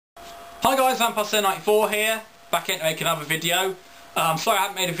Hi guys, Vampire94 here, back in to make another video. Sorry I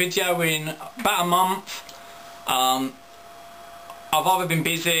haven't made a video in about a month. I've either been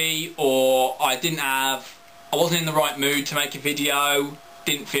busy or I wasn't in the right mood to make a video,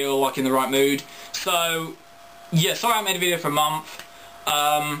 didn't feel like in the right mood. So yeah, sorry I haven't made a video for a month.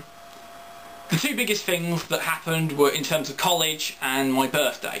 The two biggest things that happened were in terms of college and my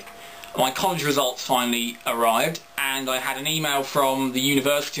birthday. My college results finally arrived and I had an email from the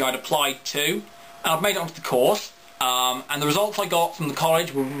university I'd applied to, and I've made it onto the course, and the results I got from the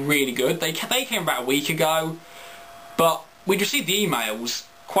college were really good. They came about a week ago, but we'd received the emails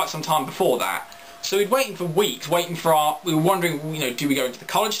quite some time before that. So we'd waiting for weeks, we were wondering, do we go into the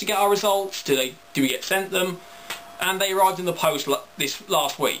college to get our results? Do we get sent them? And they arrived in the post this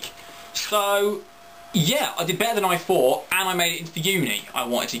last week. So yeah, I did better than I thought, and I made it into the uni I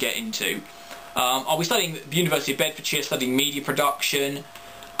wanted to get into. I'll be studying at the University of Bedfordshire, studying media production.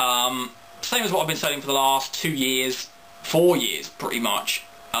 Same as what I've been studying for the last 4 years pretty much,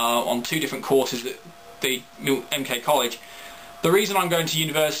 on two different courses at the MK College. The reason I'm going to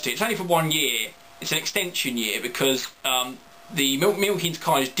university, it's only for 1 year, it's an extension year because the Milton Keynes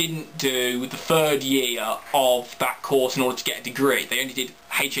College didn't do the third year of that course in order to get a degree. They only did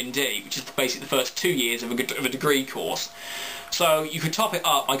HND, which is basically the first 2 years of a degree course. So you could top it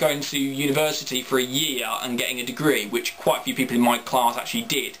up by going to university for a year and getting a degree, which quite a few people in my class actually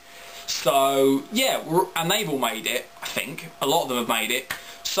did. So yeah, and they've all made it, I think. A lot of them have made it.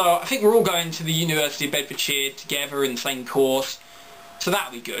 So I think we're all going to the University of Bedfordshire together in the same course. So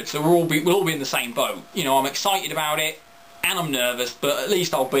that'll be good. So we'll all be in the same boat. I'm excited about it. And I'm nervous, but at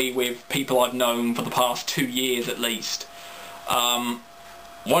least I'll be with people I've known for the past 2 years at least. One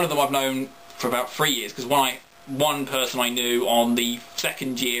of them I've known for about 3 years, because one person I knew on the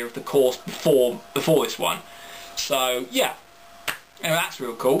second year of the course before this one. So yeah, anyway, that's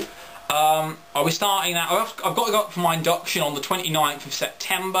real cool. I'll be starting that. I've got to go up for my induction on the 29th of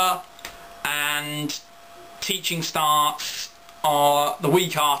September, and teaching starts the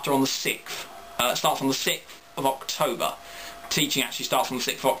week after on the 6th. It starts on the 6th of October. Teaching actually starts on the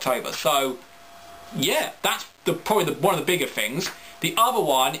 6th of October. So yeah, that's probably one of the bigger things. The other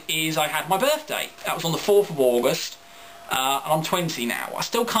one is I had my birthday. That was on the 4th of August, and I'm 20 now. I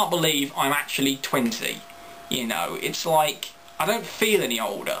still can't believe I'm actually 20. It's like I don't feel any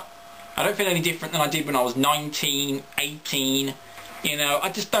older. I don't feel any different than I did when I was 19, 18.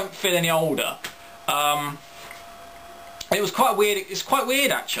 I just don't feel any older. It was quite weird. It's quite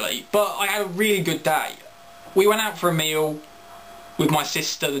weird actually, but I had a really good day. We went out for a meal with my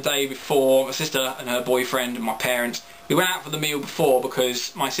sister the day before, my sister and her boyfriend and my parents. We went out for the meal before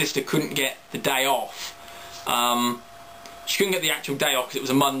because my sister couldn't get the day off. She couldn't get the actual day off because it was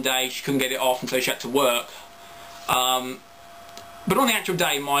a Monday, she couldn't get it off, and so she had to work. But on the actual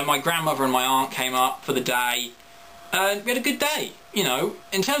day, my grandmother and my aunt came up for the day, and we had a good day.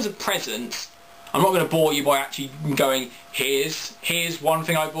 In terms of presents, I'm not going to bore you by actually going, here's one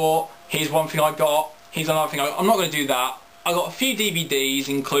thing I bought, here's one thing I got, here's another thing. I'm not going to do that. I got a few DVDs,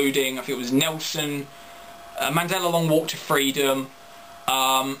 including, I think it was Nelson, Mandela Long Walk to Freedom,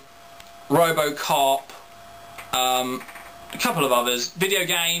 RoboCop, a couple of others. Video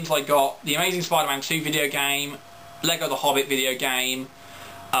games, I got the Amazing Spider-Man 2 video game, Lego The Hobbit video game,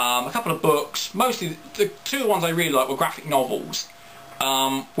 a couple of books. Mostly, the two ones I really liked were graphic novels,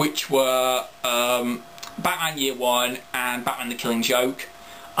 which were Batman Year One and Batman the Killing Joke.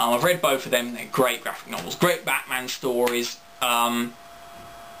 I've read both of them. They're great graphic novels, great Batman stories. Then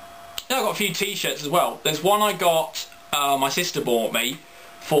I got a few t-shirts as well. There's one I got, my sister bought me,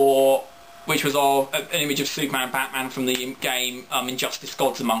 which was of an image of Superman and Batman from the game Injustice: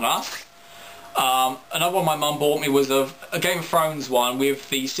 Gods Among Us. Another one my mum bought me was of a Game of Thrones one with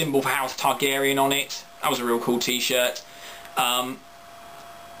the symbol for House Targaryen on it. That was a real cool t-shirt. And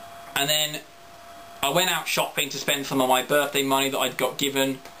then I went out shopping to spend some of my birthday money that I'd got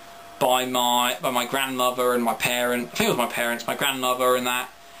given by my grandmother and my parents. I think it was my parents, my grandmother and that.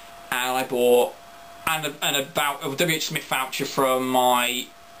 And I bought a WH Smith voucher from my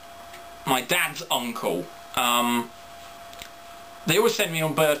dad's uncle. They always send me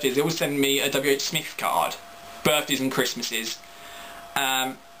on birthdays. They always send me a WH Smith card, birthdays and Christmases.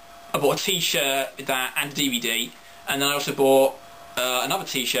 I bought a t-shirt and a DVD, and then I also bought another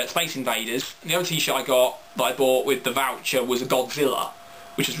t-shirt, Space Invaders. And the other t-shirt that I bought with the voucher was a Godzilla,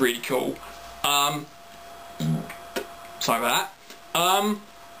 which was really cool. Sorry about that.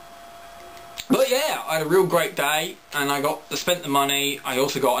 But yeah, I had a real great day, and I spent the money. I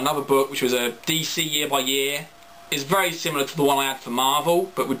also got another book, which was a DC Year by Year. It's very similar to the one I had for Marvel,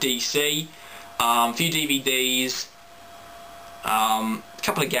 but with DC. A few DVDs, a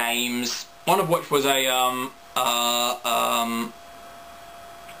couple of games, one of which was a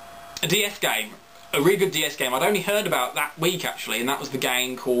DS game, a really good DS game I'd only heard about that week actually, and that was the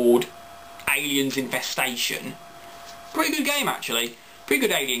game called Aliens Infestation. Pretty good game actually, pretty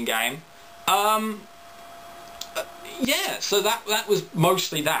good alien game. Yeah, so that was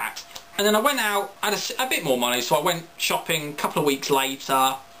mostly that. And then I went out, I had a bit more money, so I went shopping a couple of weeks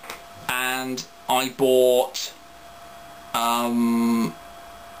later, and I bought a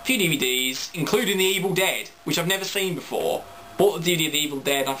few DVDs, including The Evil Dead, which I've never seen before. Bought the DVD of The Evil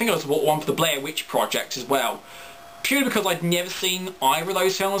Dead, and I think I also bought one for the Blair Witch Project as well. Purely because I'd never seen either of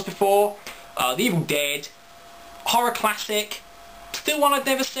those films before. The Evil Dead, horror classic, still one I'd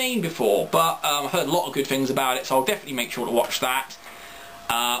never seen before, but I heard a lot of good things about it, so I'll definitely make sure to watch that.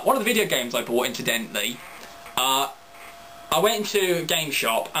 One of the video games I bought, incidentally, I went into a game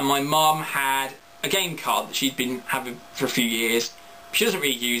shop and my mum had a game card that she'd been having for a few years. She doesn't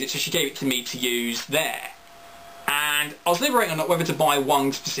really use it, so she gave it to me to use there. And I was liberating on whether to buy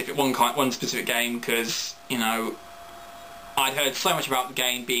one specific game, because, you know, I'd heard so much about the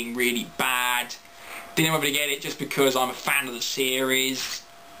game being really bad. Didn't know whether to get it just because I'm a fan of the series,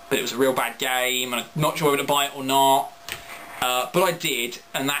 but it was a real bad game, and I'm not sure whether to buy it or not. But I did,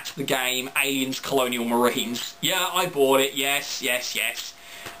 and that's the game Aliens Colonial Marines. Yeah, I bought it. Yes, yes, yes.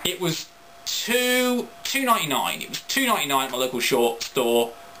 It was $2.99. It was $2.99 at my local short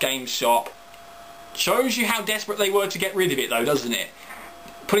store, game shop. Shows you how desperate they were to get rid of it, though, doesn't it?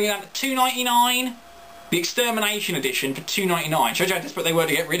 Putting it down to $2.99, the Extermination Edition for $2.99. Shows you how desperate they were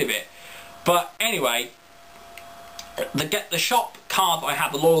to get rid of it. But anyway, the shop card that I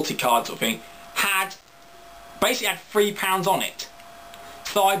had, the loyalty card sort of thing, basically had £3 on it.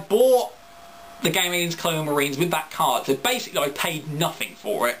 So I bought the game Aliens Colonial Marines with that card. So basically I paid nothing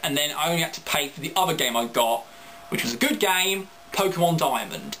for it, and then I only had to pay for the other game I got, which was a good game, Pokemon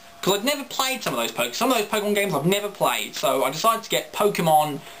Diamond. Because I'd never played some of those Pokemon games I've never played, so I decided to get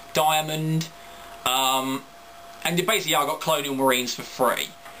Pokemon Diamond, and basically I got Colonial Marines for free.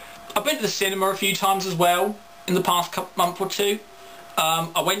 I've been to the cinema a few times as well in the past month or two.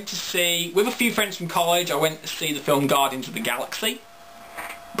 I went to see, with a few friends from college, I went to see the film Guardians of the Galaxy.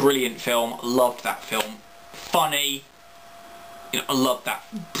 Brilliant film, loved that film. Funny, you know, I loved that,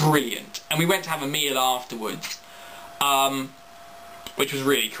 brilliant. And we went to have a meal afterwards, which was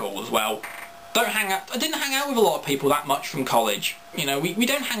really cool as well. I didn't hang out with a lot of people that much from college. You know, we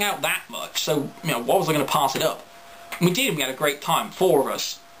don't hang out that much, so, you know, why was I going to pass it up? And we did, and we had a great time, 4 of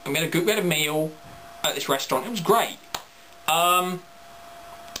us. And we had a meal at this restaurant, it was great. And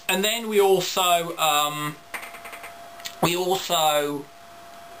then I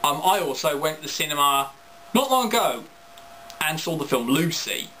also went to the cinema not long ago and saw the film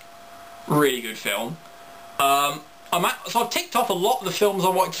Lucy. Really good film. So I've ticked off a lot of the films I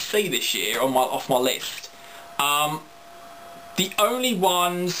wanted to see this year off my list. The only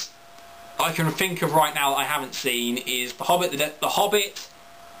ones I can think of right now that I haven't seen is The Hobbit,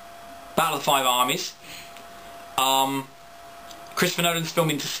 Battle of the Five Armies, Christopher Nolan's film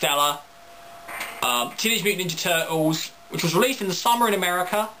Interstellar, Teenage Mutant Ninja Turtles, which was released in the summer in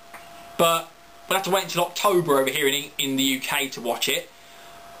America, but we'll have to wait until October over here in the UK to watch it.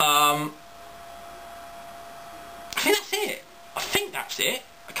 I think that's it.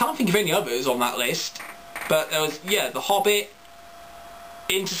 I can't think of any others on that list, but there was, yeah, The Hobbit,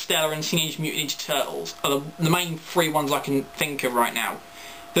 Interstellar and Teenage Mutant Ninja Turtles are the main 3 ones I can think of right now.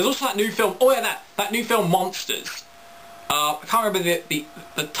 There's also that new film, oh yeah, that new film Monsters. I can't remember the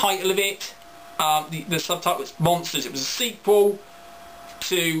title of it. The subtitle was Monsters. It was a sequel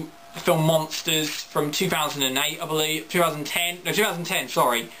to the film Monsters from 2008, I believe. 2010,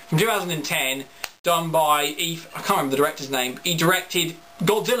 sorry. From 2010, done by I can't remember the director's name. He directed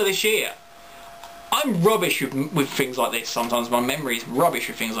Godzilla this year. I'm rubbish with things like this sometimes. My memory is rubbish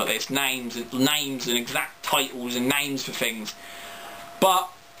with things like this. Names and exact titles and names for things. But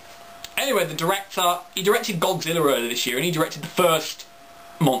anyway, the director, he directed Godzilla earlier this year, and he directed the first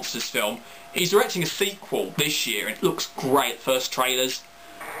Monsters film. He's directing a sequel this year, and it looks great, first trailers.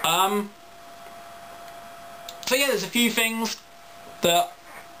 So yeah, there's a few things that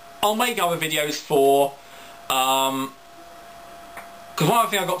I'll make other videos for. Because one other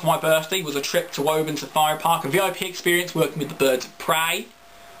thing I got for my birthday was a trip to Woburn Safari Park, a VIP experience working with the birds of prey.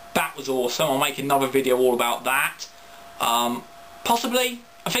 That was awesome. I'll make another video all about that. Possibly.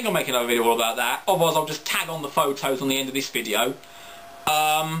 I think I'll make another video all about that. Otherwise I'll just tag on the photos on the end of this video.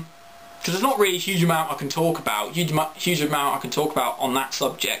 Because there's not really a huge amount I can talk about. Huge amount I can talk about on that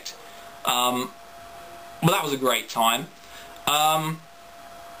subject. But that was a great time.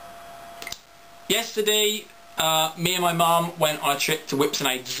 Yesterday me and my mum went on a trip to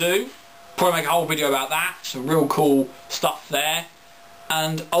Whipsonade Zoo. Probably make a whole video about that. Some real cool stuff there.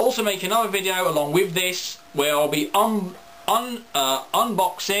 And I'll also make another video along with this where I'll be unboxing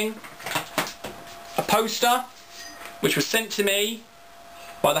a poster which was sent to me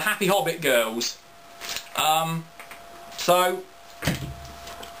by the Happy Hobbit girls. So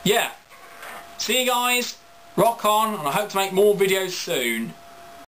yeah, see you guys, rock on, and I hope to make more videos soon.